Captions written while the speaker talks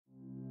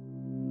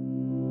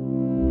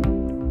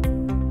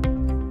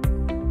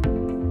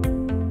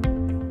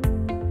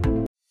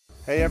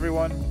Hey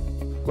everyone,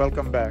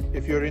 welcome back.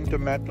 If you're into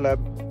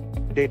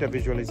MATLAB data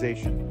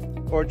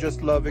visualization or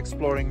just love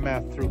exploring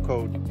math through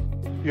code,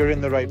 you're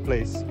in the right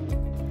place.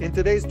 In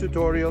today's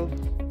tutorial,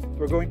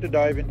 we're going to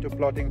dive into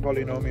plotting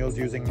polynomials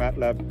using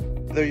MATLAB,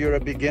 whether you're a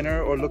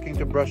beginner or looking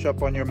to brush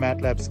up on your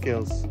MATLAB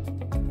skills.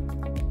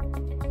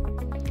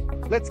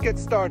 Let's get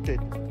started.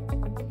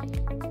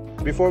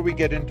 Before we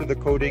get into the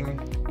coding,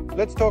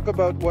 let's talk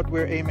about what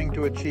we're aiming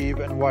to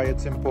achieve and why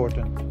it's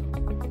important.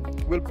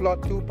 We'll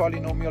plot two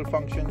polynomial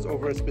functions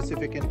over a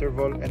specific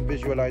interval and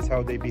visualize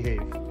how they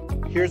behave.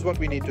 Here's what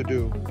we need to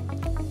do.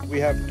 We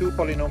have two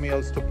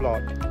polynomials to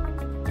plot.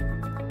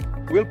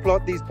 We'll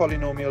plot these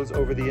polynomials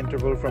over the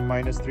interval from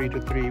 -3 to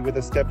 3 with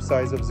a step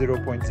size of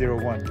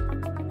 0.01.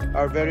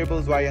 Our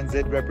variables y and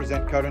z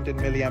represent current in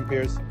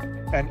milliamperes,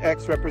 and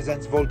x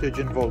represents voltage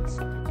in volts.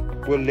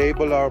 We'll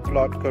label our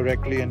plot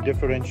correctly and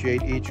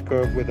differentiate each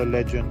curve with a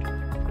legend.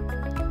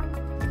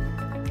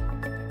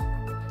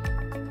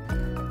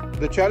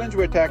 The challenge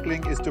we're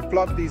tackling is to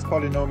plot these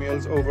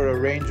polynomials over a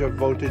range of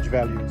voltage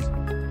values,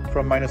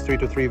 from -3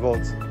 to 3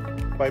 volts.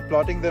 By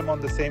plotting them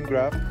on the same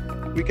graph,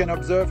 we can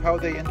observe how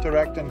they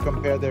interact and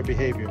compare their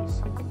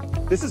behaviors.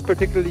 This is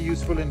particularly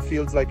useful in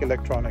fields like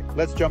electronics.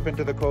 Let's jump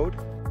into the code.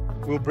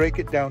 We'll break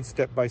it down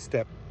step by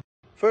step.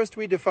 First,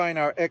 we define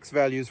our x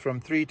values from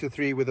 3 to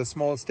 3 with a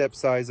small step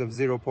size of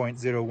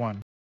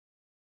 0.01.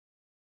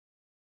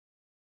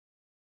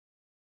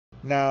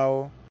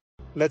 Now,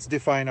 let's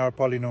define our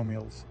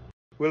polynomials.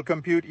 We'll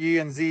compute y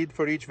and z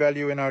for each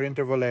value in our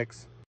interval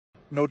x.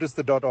 Notice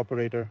the dot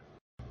operator.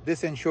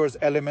 This ensures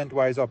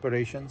element-wise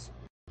operations,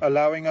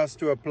 allowing us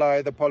to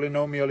apply the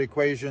polynomial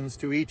equations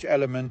to each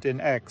element in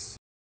x.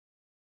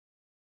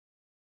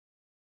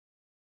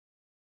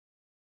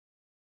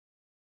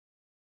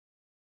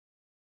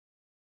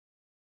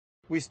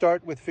 We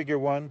start with figure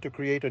 1 to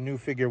create a new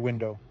figure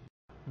window.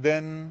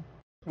 Then,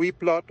 we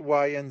plot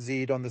y and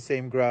z on the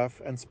same graph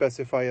and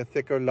specify a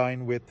thicker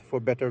line width for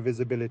better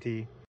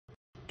visibility.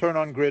 Turn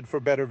on grid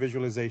for better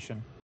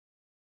visualization.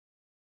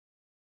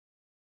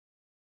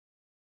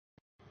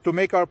 To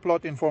make our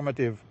plot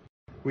informative,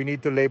 we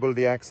need to label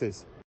the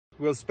axis.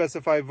 We'll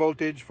specify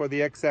voltage for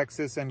the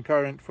x-axis and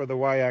current for the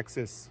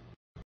y-axis.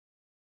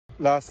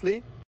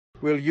 Lastly,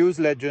 we'll use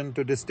legend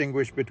to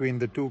distinguish between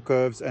the two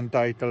curves and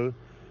title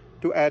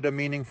to add a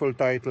meaningful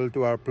title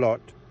to our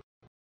plot.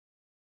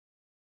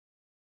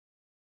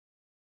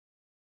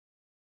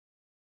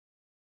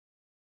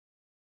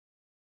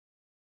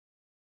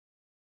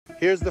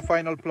 Here's the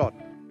final plot.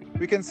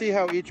 We can see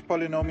how each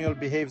polynomial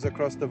behaves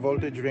across the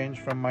voltage range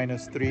from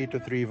 -3 to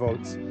 3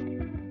 volts.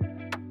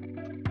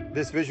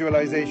 This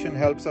visualization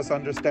helps us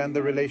understand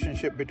the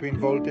relationship between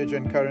voltage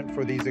and current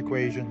for these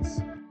equations.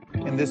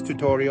 In this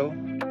tutorial,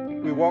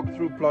 we walk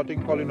through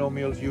plotting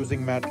polynomials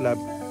using MATLAB.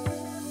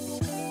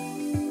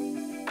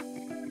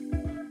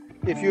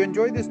 If you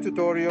enjoyed this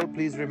tutorial,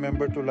 please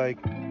remember to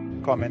like,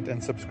 comment,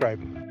 and subscribe.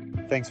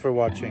 Thanks for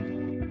watching.